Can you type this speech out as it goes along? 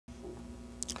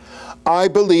I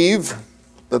believe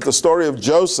that the story of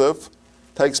Joseph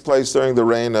takes place during the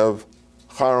reign of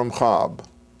Haramchab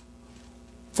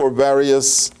for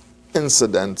various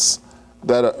incidents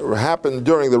that happened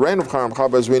during the reign of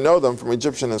Haramchab as we know them from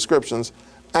Egyptian inscriptions,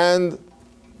 and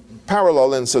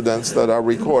parallel incidents that are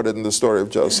recorded in the story of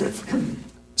Joseph.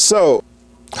 So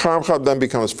Haramchab then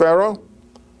becomes Pharaoh,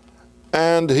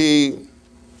 and he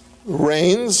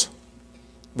reigns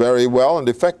very well and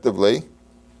effectively.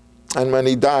 And when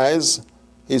he dies,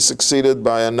 he's succeeded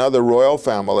by another royal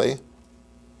family,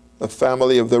 the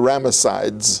family of the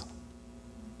Ramessides.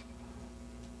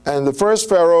 And the first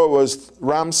pharaoh was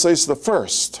Ramses I,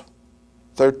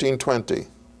 1320,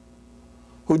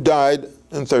 who died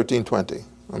in 1320.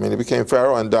 I mean, he became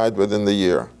pharaoh and died within the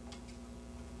year,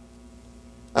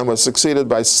 and was succeeded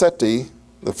by Seti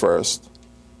I.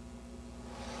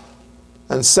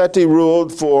 And Seti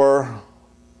ruled for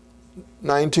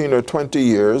 19 or 20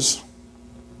 years,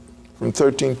 from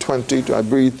 1320 to, I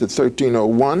believe, to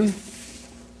 1301.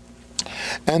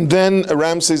 And then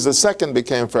Ramses II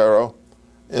became pharaoh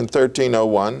in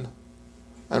 1301.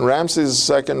 And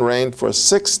Ramses II reigned for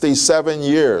 67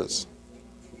 years.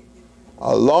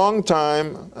 A long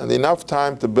time, and enough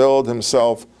time to build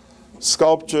himself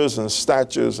sculptures and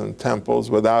statues and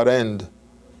temples without end.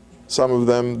 Some of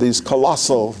them, these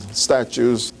colossal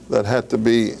statues that had to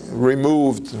be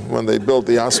removed when they built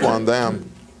the Aswan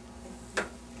Dam.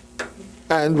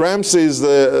 And Ramses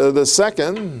II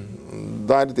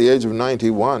died at the age of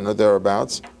 91 or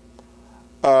thereabouts,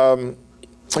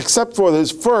 except for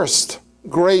his first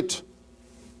great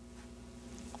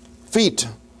feat,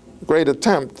 great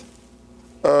attempt,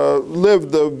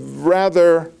 lived a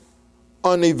rather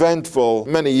uneventful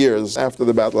many years after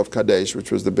the Battle of Kadesh,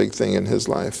 which was the big thing in his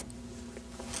life.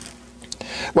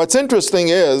 What's interesting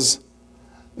is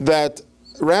that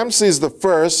Ramses I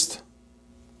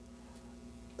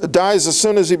dies as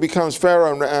soon as he becomes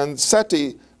pharaoh, and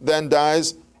Seti then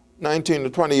dies 19 to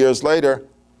 20 years later.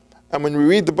 And when we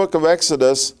read the book of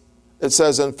Exodus, it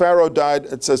says, and Pharaoh died,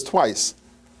 it says twice.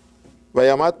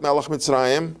 Vayamat melech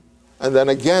Mitzrayim, and then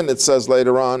again it says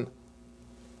later on,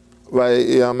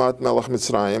 Vayamat melech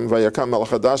Mitzrayim, Vayakam melech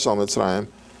hadash al Mitzrayim.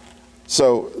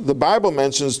 So the Bible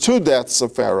mentions two deaths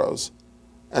of pharaohs,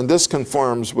 and this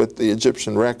conforms with the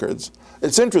Egyptian records.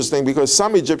 It's interesting because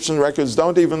some Egyptian records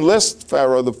don't even list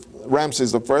Pharaoh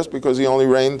Ramses I because he only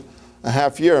reigned a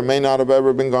half year and may not have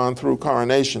ever been gone through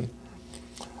coronation.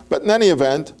 But in any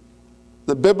event,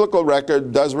 the biblical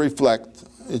record does reflect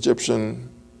Egyptian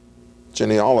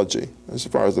genealogy as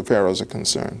far as the pharaohs are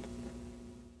concerned.